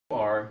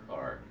are.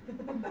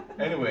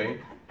 Anyway,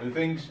 the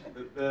things,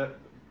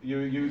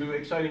 you do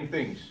exciting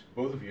things,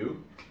 both of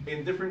you,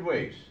 in different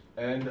ways.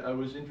 And I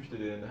was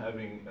interested in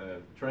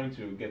trying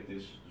to get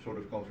this sort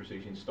of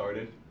conversation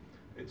started.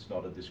 It's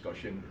not a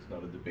discussion, it's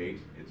not a debate,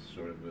 it's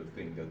sort of a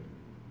thing that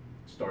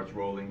starts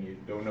rolling, you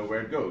don't know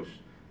where it goes.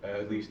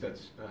 At least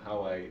that's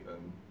how I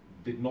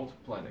did not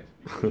plan it,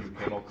 because you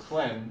cannot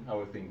plan how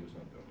a thing does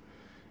not go.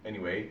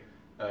 Anyway,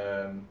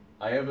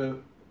 I have a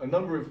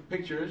number of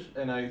pictures,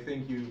 and I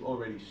think you've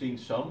already seen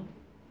some.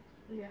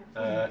 Yeah.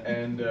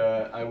 And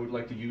I would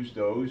like to use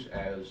those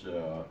as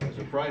a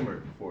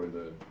primer for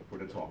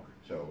the talk.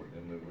 So,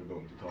 and we're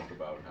going to talk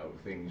about how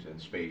things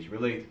and space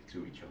relate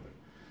to each other,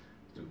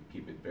 to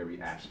keep it very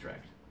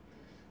abstract.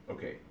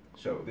 Okay,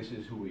 so this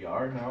is who we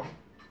are now.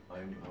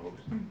 I'm the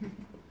host.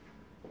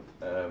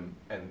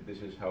 And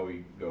this is how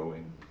we go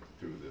in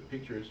through the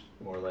pictures,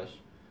 more or less.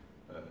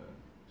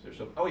 Is there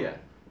some? Oh yeah,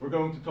 we're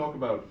going to talk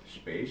about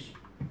space.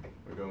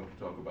 We're going to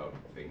talk about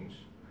things,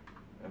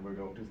 and we're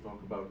going to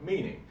talk about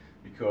meaning,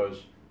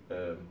 because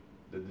the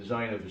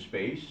design of a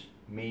space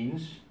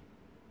means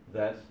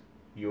that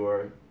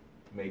you're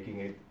making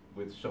it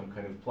with some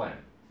kind of plan,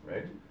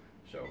 right?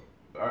 So,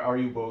 are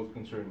you both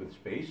concerned with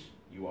space?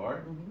 You are?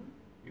 Mm-hmm.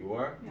 You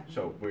are? Yeah.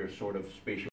 So we're sort of spatial